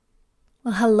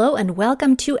Well, hello and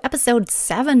welcome to episode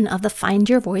 7 of the Find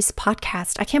Your Voice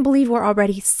podcast. I can't believe we're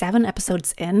already 7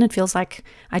 episodes in. It feels like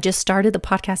I just started the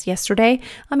podcast yesterday.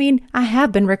 I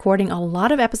have been recording a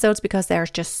lot of episodes because there's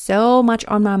just so much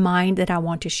on my mind that I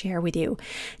want to share with you.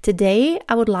 Today,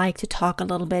 I would like to talk a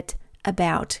little bit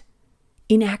about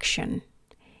inaction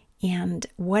and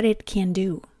what it can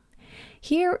do.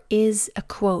 Here is a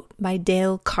quote by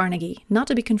Dale Carnegie, not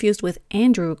to be confused with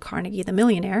Andrew Carnegie, the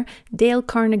millionaire. Dale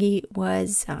Carnegie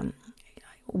was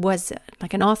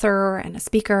like an author and a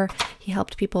speaker. He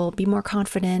helped people be more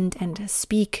confident and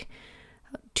speak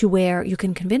to where you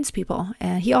can convince people.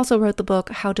 He also wrote the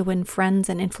book, How to Win Friends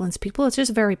and Influence People. It's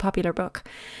just a very popular book.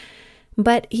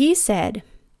 But he said,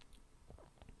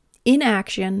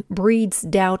 inaction breeds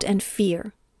doubt and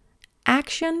fear.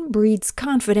 Action breeds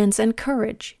confidence and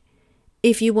courage.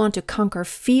 If you want to conquer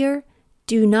fear,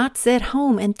 do not sit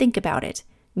home and think about it.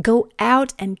 Go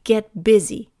out and get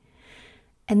busy.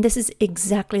 And this is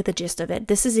exactly the gist of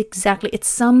it. It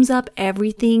sums up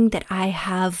everything that I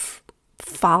have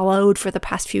followed for the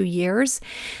past few years.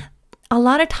 A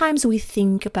lot of times we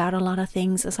think about a lot of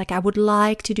things. It's like, I would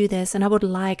like to do this and I would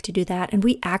like to do that. And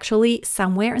we actually,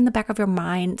 somewhere in the back of our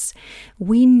minds,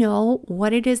 we know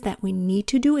what it is that we need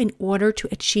to do in order to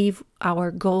achieve our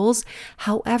goals.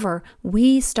 However,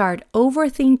 we start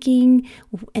overthinking.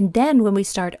 And then when we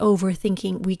start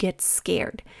overthinking, we get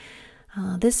scared.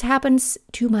 This happens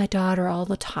to my daughter all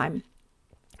the time.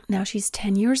 Now she's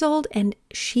 10 years old and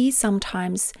she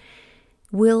sometimes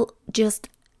will just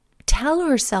tell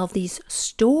herself these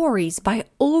stories by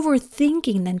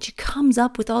overthinking. Then she comes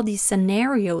up with all these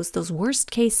scenarios, those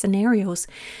worst case scenarios,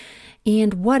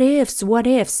 and what ifs.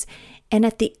 And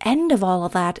at the end of all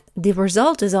of that, the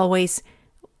result is always,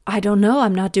 I don't know,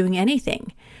 I'm not doing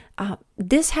anything.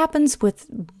 This happens with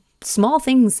small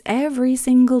things every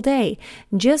single day.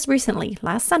 Just recently,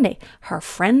 last Sunday, her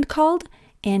friend called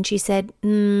and she said,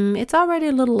 it's already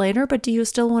a little later, but do you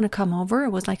still want to come over?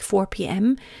 It was like 4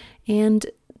 p.m. and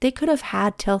they could have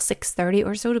had till 6:30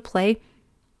 or so to play.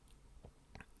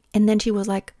 And then she was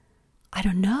like, I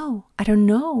don't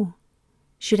know.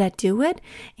 Should I do it?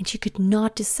 And she could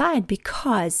not decide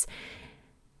because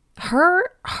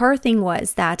her thing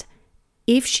was that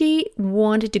if she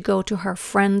wanted to go to her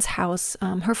friend's house,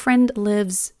 her friend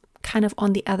lives kind of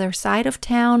on the other side of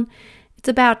town. It's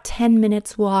about 10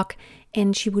 minutes walk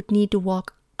and she would need to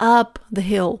walk up the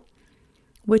hill,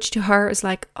 which to her is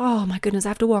like, oh my goodness, I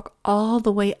have to walk all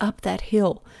the way up that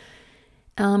hill.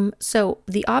 So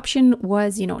the option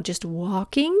was, just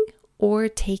walking or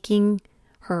taking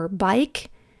her bike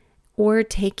or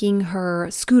taking her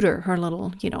scooter, her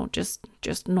little,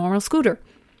 just normal scooter.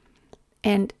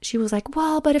 And she was like,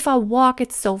 well, but if I walk,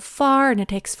 it's so far and it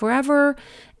takes forever.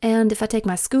 And if I take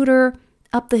my scooter,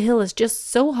 up the hill is just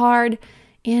so hard.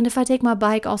 And if I take my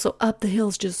bike, also up the hill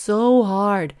is just so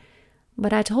hard.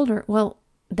 But I told her, well,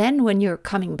 then when you're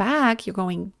coming back, you're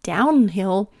going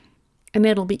downhill and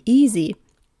it'll be easy.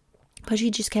 But she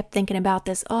just kept thinking about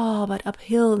this, but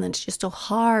uphill and it's just so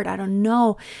hard. I don't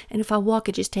know. And if I walk,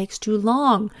 it just takes too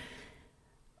long.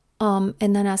 And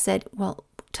then I said, well,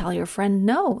 tell your friend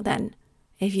no then.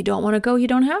 If you don't want to go, you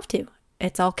don't have to.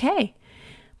 It's okay.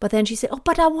 But then she said,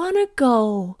 but I want to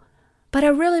go. But I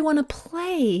really want to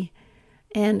play.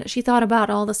 And she thought about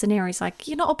all the scenarios like,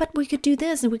 but we could do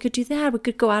this and we could do that. We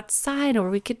could go outside or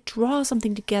we could draw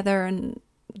something together and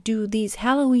do these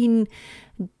Halloween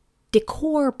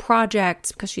decor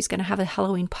projects because she's going to have a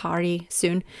Halloween party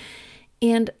soon.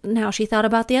 And now she thought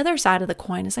about the other side of the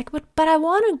coin. It's like, but I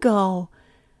want to go.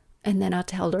 And then I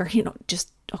told her,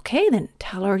 just, okay, then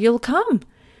tell her you'll come.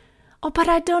 Oh, but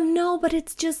I don't know, but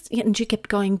it's just, and she kept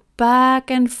going back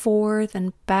and forth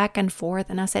and back and forth.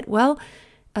 And I said, well,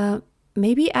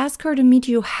 maybe ask her to meet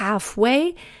you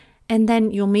halfway and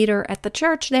then you'll meet her at the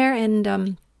church there and,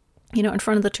 in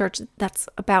front of the church, that's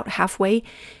about halfway.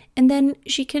 And then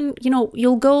she can,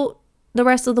 you'll go the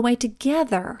rest of the way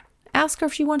together. Ask her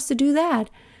if she wants to do that.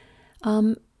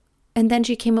 And then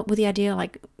she came up with the idea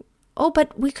like,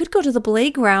 but we could go to the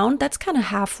playground. That's kind of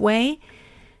halfway.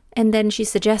 And then she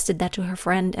suggested that to her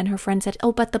friend and her friend said,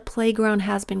 but the playground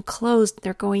has been closed.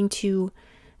 They're going to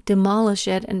demolish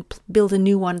it and build a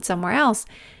new one somewhere else.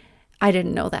 I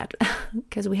didn't know that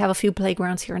because we have a few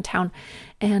playgrounds here in town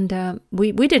and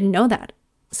we didn't know that.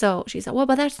 So she said, well,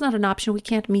 but that's not an option. We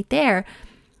can't meet there.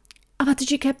 But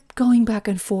she kept going back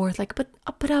and forth like, but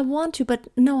I want to, but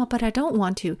no, but I don't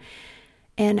want to.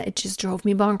 And it just drove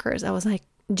me bonkers. I was like,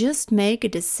 just make a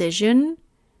decision.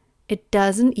 It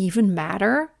doesn't even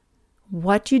matter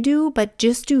what you do, but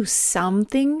just do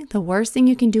something. The worst thing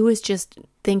you can do is just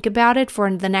think about it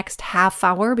for the next half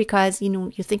hour, because,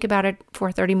 you think about it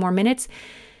for 30 more minutes,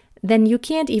 then you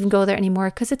can't even go there anymore,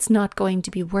 because it's not going to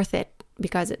be worth it,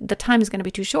 because the time is going to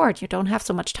be too short. You don't have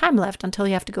so much time left until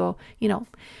you have to go,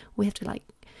 we have to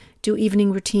do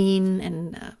evening routine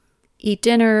and eat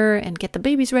dinner and get the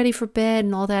babies ready for bed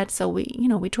and all that. So we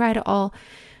try to all,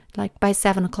 by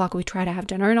 7:00, we try to have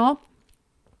dinner and all.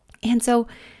 And so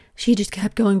she just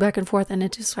kept going back and forth, and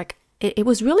it just it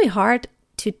was really hard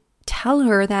to tell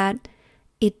her that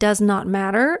it does not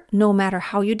matter, no matter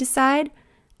how you decide,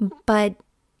 but,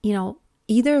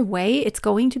 either way, it's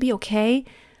going to be okay.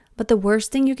 But the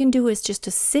worst thing you can do is just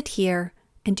to sit here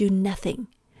and do nothing.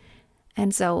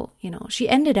 And so, she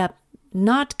ended up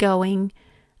not going,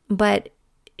 but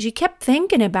she kept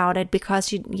thinking about it, because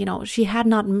she had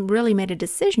not really made a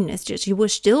decision. It's just she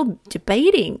was still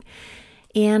debating.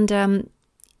 And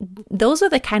those are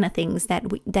the kind of things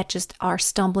that just are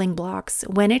stumbling blocks.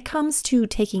 When it comes to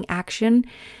taking action,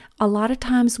 a lot of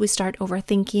times we start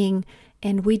overthinking,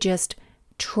 and we just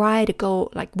try to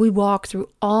go, we walk through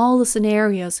all the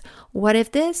scenarios. What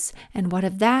if this and what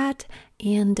if that?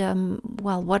 And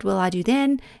what will I do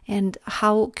then? And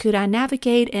how could I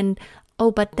navigate? And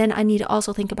but then I need to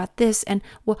also think about this, and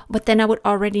but then I would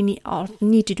already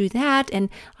need to do that, and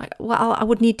I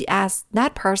would need to ask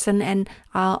that person, and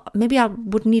maybe I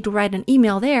would need to write an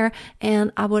email there,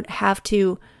 and I would have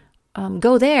to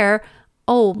go there.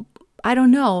 I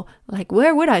don't know,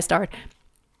 where would I start?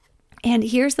 And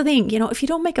here's the thing, if you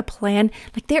don't make a plan,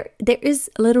 there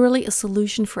is literally a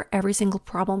solution for every single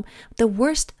problem. The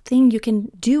worst thing you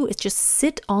can do is just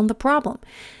sit on the problem.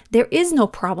 There is no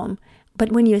problem,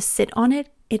 but when you sit on it,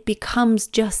 it becomes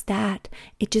just that.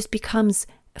 It just becomes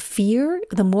fear.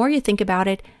 The more you think about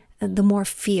it, the more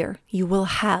fear you will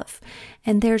have.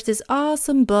 And there's this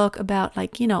awesome book about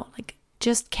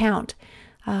just count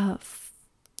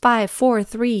 5, 4,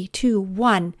 3, 2,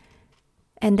 1.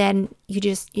 And then you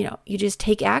just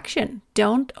take action.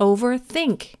 Don't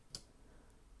overthink.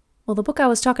 Well, the book I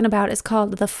was talking about is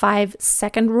called The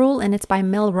 5-Second Rule, and it's by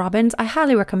Mel Robbins. I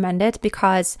highly recommend it,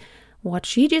 because what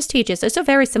she just teaches, it's a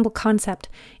very simple concept.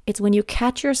 It's when you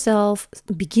catch yourself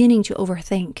beginning to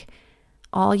overthink,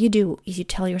 all you do is you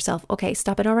tell yourself, okay,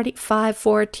 stop it already. 5,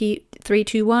 4, 3,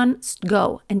 2, 1,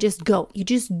 go. And just go. You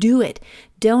just do it.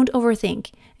 Don't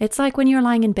overthink. It's like when you're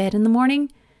lying in bed in the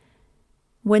morning.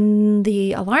 When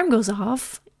the alarm goes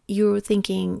off, you're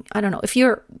thinking, I don't know, if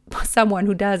you're someone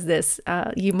who does this,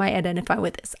 you might identify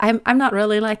with this. I'm not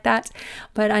really like that,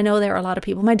 but I know there are a lot of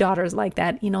people. My daughter's like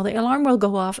that. The alarm will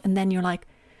go off, and then you're like,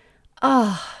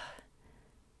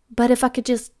 but if I could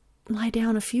just lie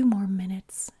down a few more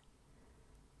minutes,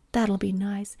 that'll be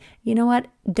nice. You know what?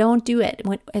 Don't do it.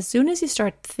 As soon as you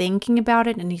start thinking about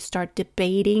it and you start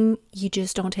debating, you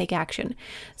just don't take action.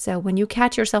 So when you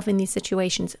catch yourself in these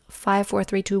situations, 5, 4,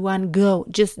 3, 2, 1, go.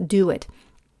 Just do it.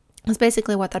 That's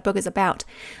basically what that book is about.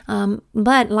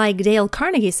 But like Dale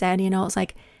Carnegie said, it's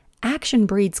action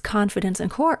breeds confidence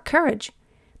and courage.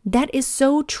 That is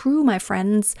so true, my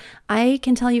friends. I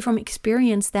can tell you from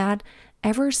experience that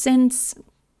ever since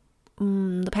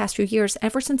the past few years,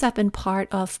 ever since I've been part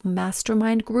of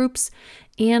mastermind groups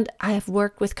and I have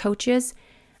worked with coaches,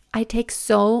 I take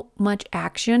so much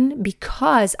action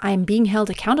because I'm being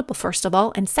held accountable, first of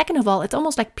all. And second of all, it's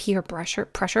almost like peer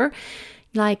pressure.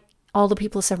 Like all the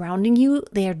people surrounding you,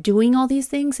 they are doing all these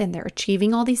things and they're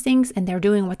achieving all these things and they're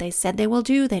doing what they said they will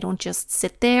do. They don't just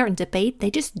sit there and debate.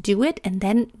 They just do it. And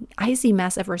then I see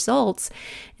massive results.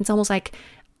 It's almost like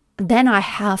then I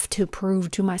have to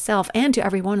prove to myself and to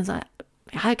everyone that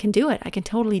I can do it. I can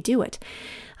totally do it.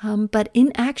 But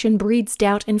inaction breeds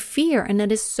doubt and fear. And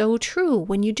that is so true.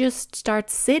 When you just start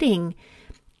sitting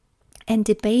and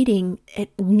debating,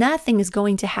 nothing is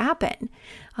going to happen.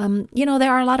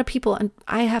 There are a lot of people, and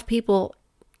I have people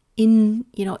in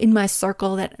my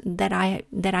circle that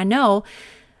I know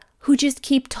who just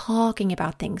keep talking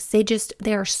about things.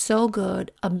 They are so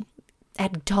good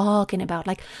at talking about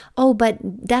but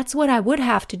that's what I would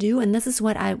have to do, and this is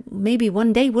what I maybe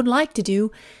one day would like to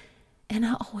do. And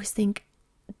I always think,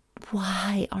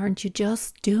 why aren't you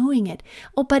just doing it?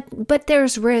 But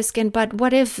there's risk, and but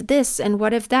what if this and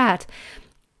what if that?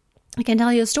 I can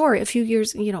tell you a story. A few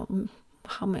years,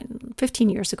 15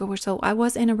 years ago or so, I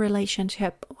was in a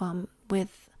relationship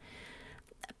with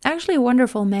actually a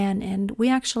wonderful man, and we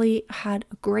actually had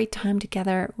a great time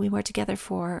together. We were together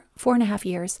for 4.5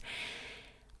 years.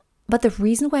 But the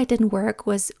reason why it didn't work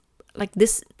was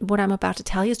this, what I'm about to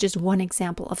tell you is just one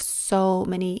example of so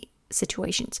many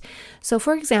situations. So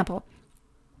for example,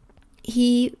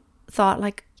 he thought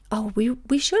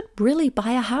we should really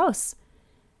buy a house.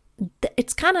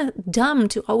 it's kind of dumb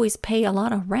to always pay a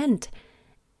lot of rent.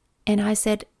 And I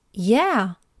said,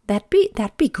 yeah, that'd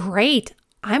be great.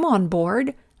 I'm on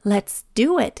board. Let's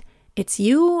do it. It's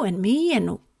you and me,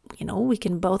 and we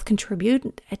can both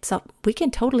contribute. We can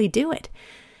totally do it.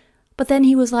 But then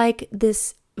he was like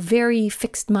this very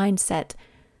fixed mindset.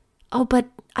 Oh, but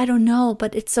I don't know,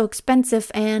 but it's so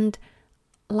expensive, and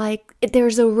like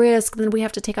there's a risk, then we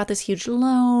have to take out this huge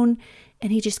loan.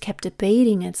 And he just kept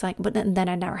debating. It's like, but then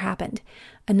it never happened.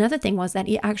 Another thing was that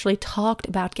he actually talked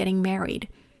about getting married.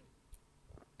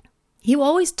 He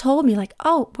always told me like,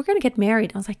 oh, we're going to get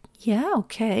married. I was like, yeah,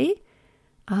 okay.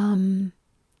 Don't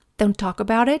talk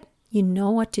about it. You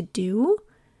know what to do.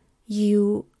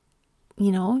 I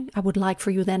would like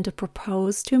for you then to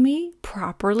propose to me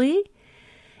properly.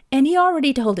 And he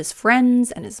already told his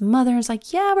friends and his mother. It's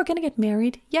like, yeah, we're going to get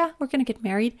married. Yeah, we're going to get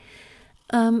married.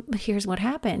 But here's what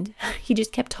happened. He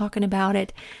just kept talking about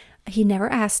it. He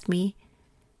never asked me.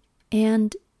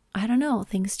 And I don't know,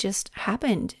 things just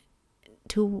happened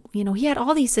he had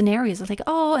all these scenarios. I was like,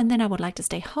 oh, and then I would like to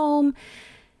stay home.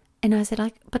 And I said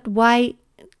like, but why?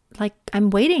 Like, I'm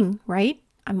waiting, right?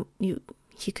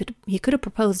 He could have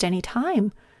proposed any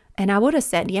time, and I would have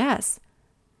said yes.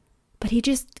 But he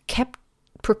just kept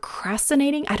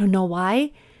procrastinating. I don't know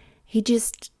why. He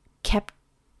just kept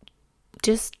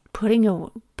putting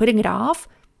it off.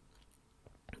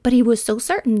 But he was so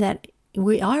certain that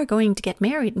we are going to get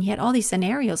married, and he had all these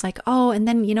scenarios like, oh, and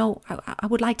then I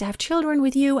would like to have children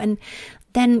with you, and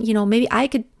then maybe I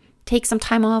could take some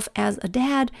time off as a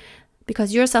dad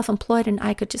because you're self-employed, and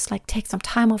I could just like take some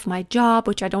time off my job,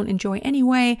 which I don't enjoy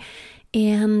anyway,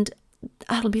 and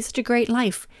that'll be such a great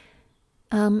life.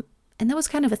 And that was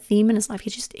kind of a theme in his life.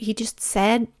 He just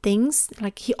said things,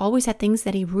 like he always had things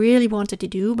that he really wanted to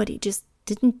do, but he just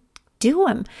didn't do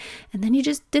them. And then he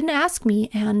just didn't ask me.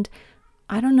 And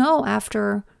I don't know,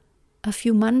 after a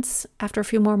few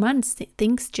more months,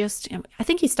 things just, I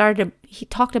think he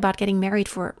talked about getting married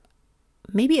for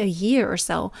maybe a year or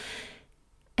so.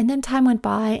 And then time went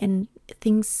by, and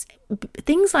things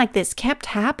like this kept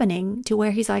happening to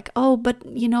where he's like, oh, but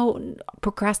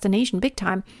procrastination big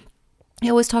time. He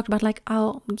always talked about like,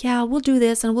 oh yeah, we'll do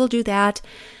this and we'll do that.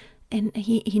 And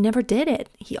he never did it.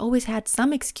 He always had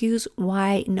some excuse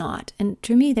why not. And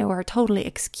to me, there were totally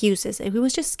excuses. He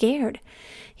was just scared.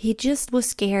 He just was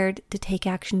scared to take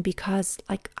action because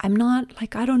like, I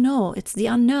don't know. It's the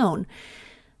unknown.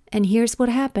 And here's what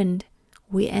happened.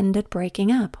 We ended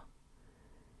breaking up.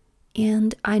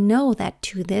 And I know that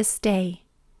to this day,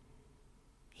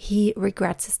 he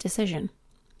regrets his decision.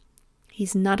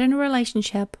 He's not in a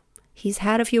relationship. He's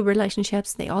had a few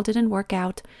relationships. They all didn't work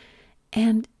out.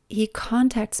 And he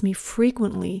contacts me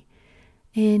frequently.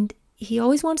 And he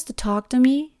always wants to talk to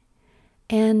me.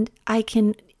 And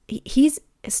he's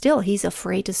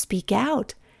afraid to speak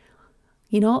out.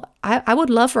 I would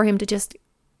love for him to just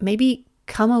maybe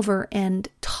come over and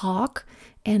talk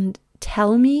and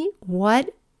tell me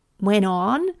what went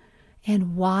on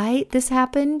and why this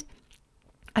happened.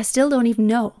 I still don't even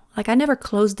know. Like, I never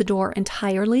closed the door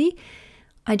entirely.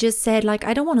 I just said, like,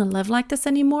 I don't want to live like this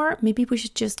anymore. Maybe we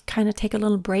should just kind of take a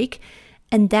little break.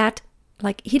 And that,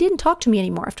 like, he didn't talk to me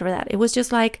anymore after that. It was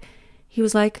just like, he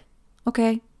was like,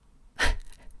 okay.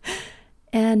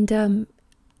 And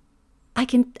I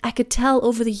could tell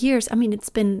over the years, I mean, it's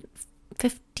been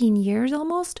 15 years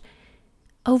almost.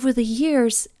 Over the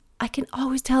years, I can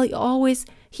always tell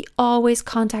he always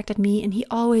contacted me, and he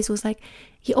always was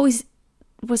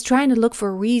trying to look for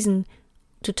a reason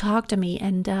to talk to me.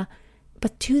 And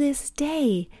but to this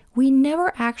day, we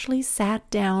never actually sat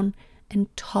down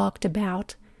and talked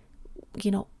about,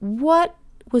 what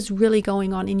was really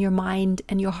going on in your mind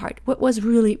and your heart. What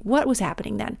was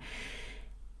happening then?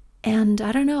 And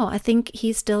I don't know. I think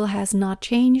he still has not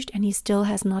changed, and he still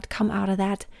has not come out of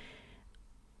that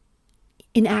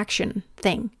inaction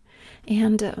thing.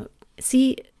 And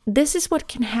see, this is what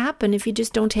can happen if you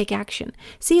just don't take action.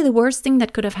 See, the worst thing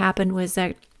that could have happened was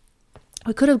that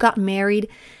we could have gotten married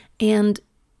and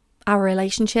our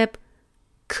relationship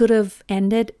could have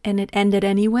ended, and it ended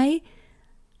anyway.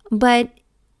 But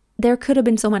there could have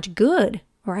been so much good,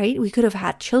 right? We could have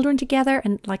had children together,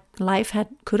 and like life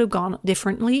could have gone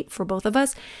differently for both of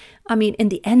us. I mean, in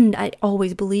the end, I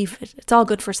always believe it's all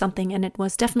good for something, and it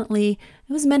was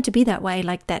meant to be that way,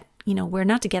 like that, we're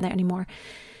not together anymore.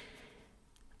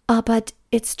 But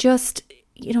it's just,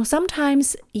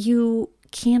 sometimes you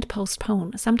can't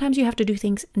postpone. Sometimes you have to do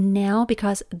things now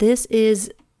because this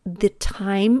is the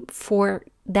time for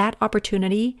that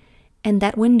opportunity, and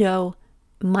that window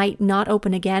might not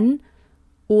open again,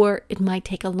 or it might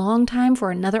take a long time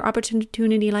for another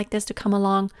opportunity like this to come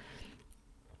along.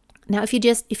 Now, if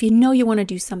you know you want to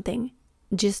do something,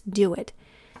 just do it.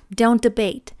 Don't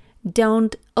debate.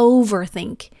 Don't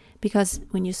overthink, because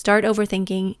when you start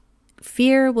overthinking,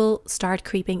 fear will start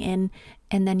creeping in,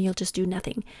 and then you'll just do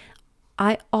nothing.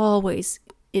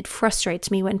 It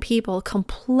frustrates me when people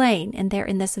complain and they're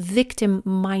in this victim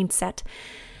mindset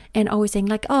and always saying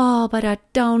like, oh, but I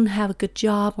don't have a good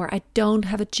job, or I don't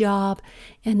have a job,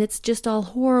 and it's just all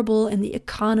horrible, and the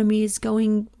economy is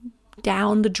going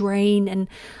down the drain, and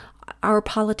our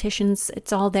politicians,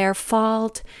 it's all their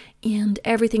fault, and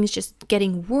everything is just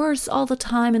getting worse all the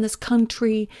time in this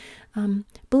country.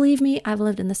 Believe me, I've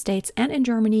lived in the States and in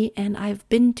Germany, and I've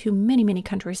been to many, many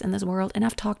countries in this world, and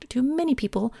I've talked to many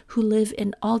people who live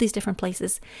in all these different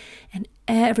places, and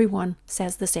everyone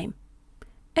says the same.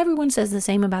 Everyone says the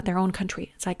same about their own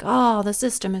country. It's like, oh, the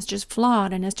system is just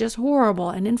flawed, and it's just horrible,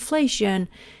 and inflation.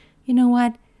 You know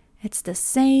what? It's the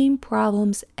same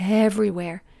problems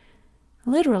everywhere.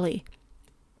 Literally.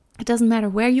 It doesn't matter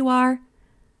where you are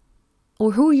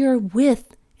or who you're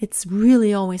with. It's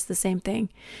really always the same thing.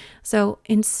 So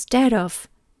instead of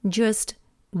just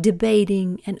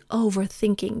debating and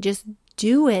overthinking, just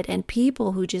do it. And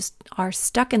people who just are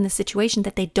stuck in the situation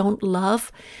that they don't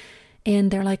love,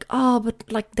 and they're like, oh, but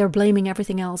like they're blaming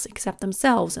everything else except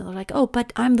themselves. And they're like, oh,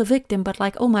 but I'm the victim. But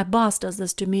like, oh, my boss does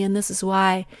this to me, and this is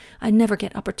why I never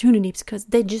get opportunities, because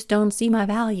they just don't see my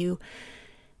value.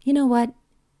 You know what?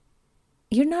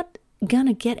 You're not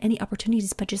gonna get any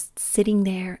opportunities by just sitting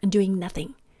there and doing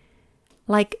nothing.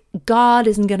 Like, God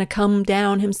isn't gonna come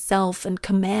down himself and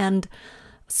command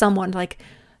someone like,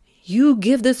 you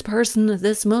give this person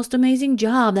this most amazing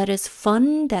job that is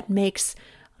fun, that makes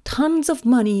tons of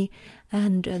money,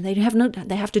 and they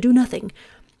have to do nothing.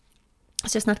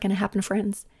 It's just not going to happen,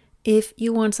 friends. If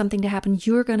you want something to happen,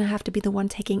 you're going to have to be the one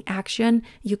taking action.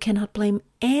 You cannot blame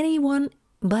anyone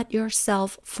but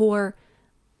yourself for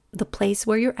the place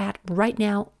where you're at right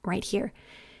now, right here.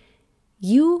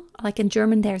 You, like in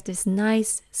German, there's this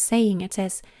nice saying. It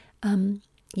says,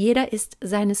 jeder ist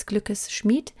seines Glückes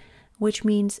Schmied, which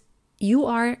means you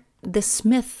are the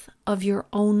smith of your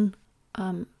own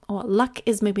luck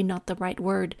is maybe not the right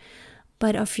word,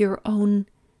 but of your own,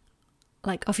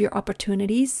 like of your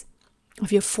opportunities,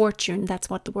 of your fortune. That's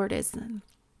what the word is.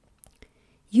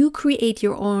 You create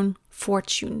your own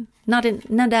fortune, not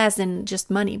as in just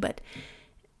money, but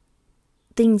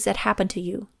things that happen to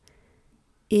you.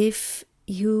 If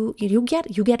you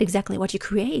get exactly what you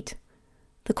create.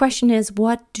 The question is,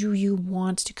 what do you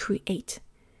want to create?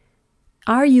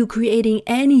 Are you creating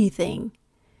anything?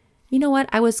 You know what?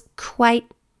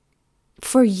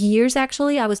 For years,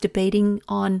 actually, I was debating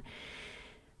on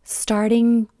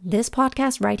starting this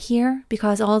podcast right here,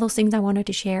 because all those things I wanted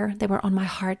to share, they were on my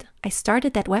heart. I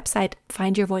started that website,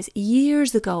 Find Your Voice,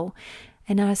 years ago,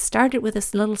 and I started with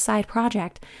this little side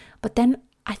project. But then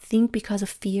I think because of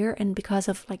fear and because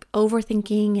of like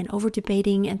overthinking and over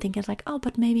debating and thinking like, oh,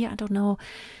 but maybe I don't know.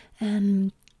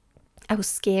 And I was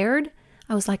scared.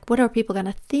 I was like, what are people going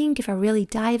to think if I really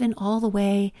dive in all the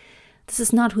way? This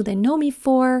is not who they know me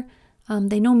for.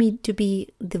 They know me to be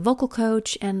the vocal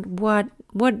coach, and what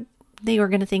they are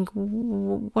going to think,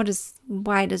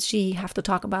 why does she have to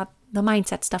talk about the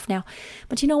mindset stuff now?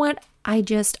 But you know what? I'm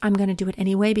going to do it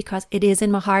anyway, because it is in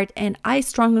my heart, and I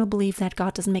strongly believe that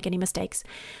God doesn't make any mistakes.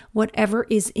 Whatever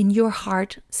is in your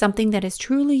heart, something that is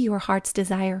truly your heart's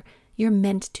desire, you're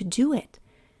meant to do it.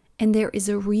 And there is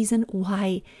a reason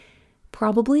why.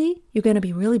 Probably you're going to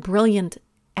be really brilliant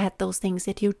at those things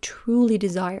that you truly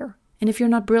desire. And if you're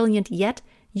not brilliant yet,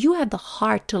 you have the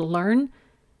heart to learn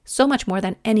so much more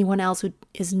than anyone else who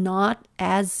is not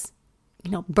as,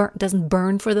 doesn't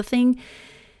burn for the thing.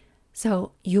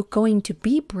 So you're going to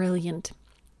be brilliant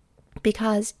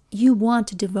because you want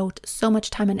to devote so much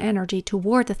time and energy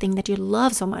toward the thing that you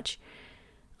love so much.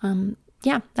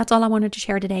 That's all I wanted to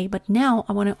share today. But now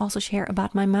I want to also share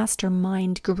about my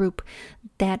mastermind group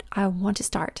that I want to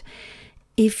start.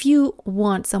 If you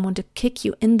want someone to kick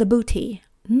you in the booty,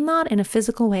 not in a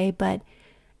physical way, but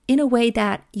in a way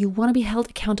that you want to be held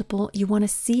accountable, you want to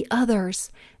see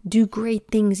others do great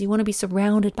things, you want to be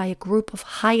surrounded by a group of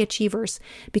high achievers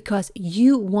because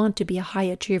you want to be a high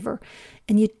achiever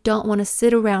and you don't want to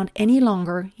sit around any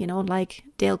longer, like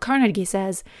Dale Carnegie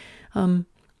says,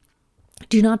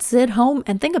 do not sit home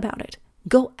and think about it.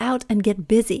 Go out and get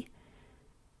busy.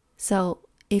 So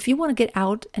if you want to get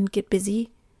out and get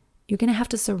busy, you're going to have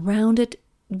to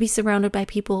be surrounded by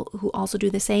people who also do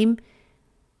the same.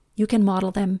 You can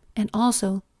model them, and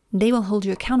also they will hold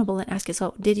you accountable and ask you,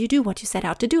 so did you do what you set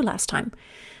out to do last time?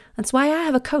 That's why I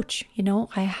have a coach.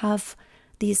 I have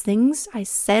these things I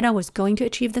said I was going to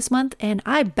achieve this month, and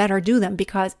I better do them,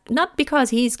 because not because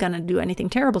he's going to do anything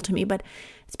terrible to me, but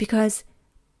it's because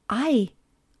I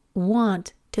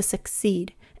want to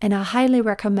succeed. And I highly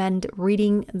recommend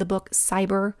reading the book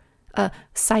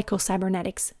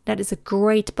Psycho-Cybernetics. That is a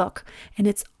great book, and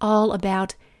it's all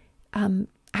about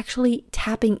actually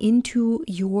tapping into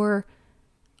your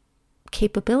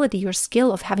capability, your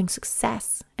skill of having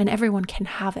success, and everyone can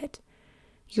have it.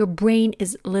 Your brain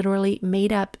is literally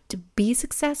made up to be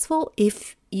successful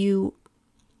if you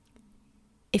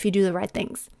do the right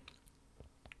things.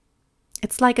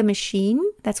 It's like a machine.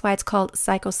 That's why it's called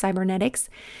Psycho-Cybernetics.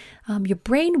 Your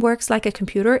brain works like a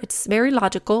computer. It's very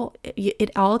logical.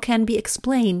 It all can be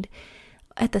explained.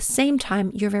 At the same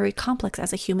time, you're very complex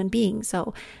as a human being.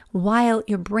 So while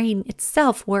your brain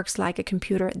itself works like a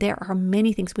computer, there are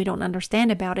many things we don't understand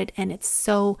about it, and it's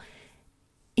so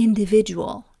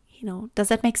individual. Does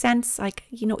that make sense? Like,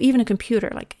 even a computer,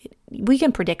 like, we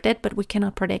can predict it, but we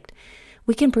cannot predict.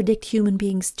 We can predict human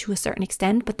beings to a certain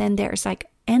extent, but then there's like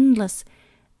endless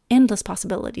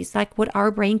possibilities. Like what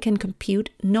our brain can compute,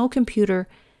 no computer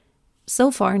so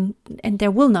far, and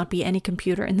there will not be any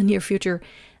computer in the near future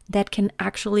that can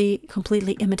actually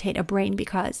completely imitate a brain,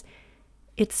 because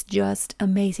it's just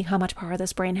amazing how much power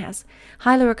this brain has.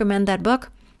 Highly recommend that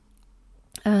book.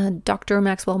 Dr.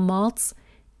 Maxwell Maltz,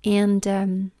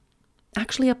 and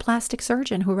actually a plastic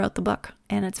surgeon who wrote the book.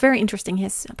 And it's very interesting,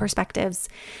 his perspectives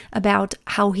about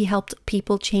how he helped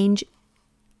people change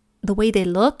the way they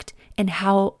looked and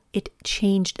how it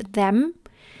changed them.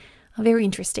 Very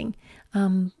interesting.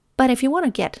 But if you want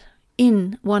to get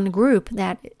in one group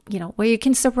that, where you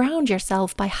can surround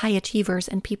yourself by high achievers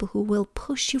and people who will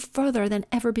push you further than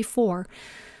ever before,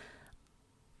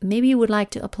 maybe you would like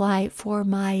to apply for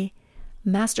my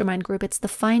mastermind group. It's the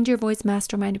Find Your Voice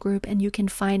Mastermind group, and you can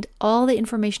find all the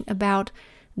information about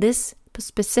this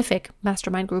specific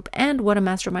mastermind group and what a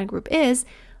mastermind group is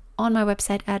on my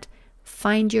website at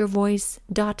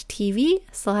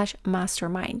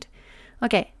findyourvoice.tv/mastermind.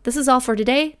 Okay, this is all for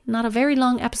today. Not a very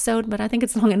long episode, but I think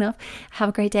it's long enough. Have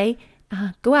a great day.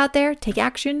 Go out there, take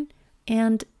action,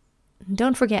 and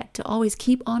don't forget to always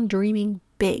keep on dreaming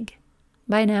big.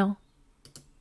 Bye now.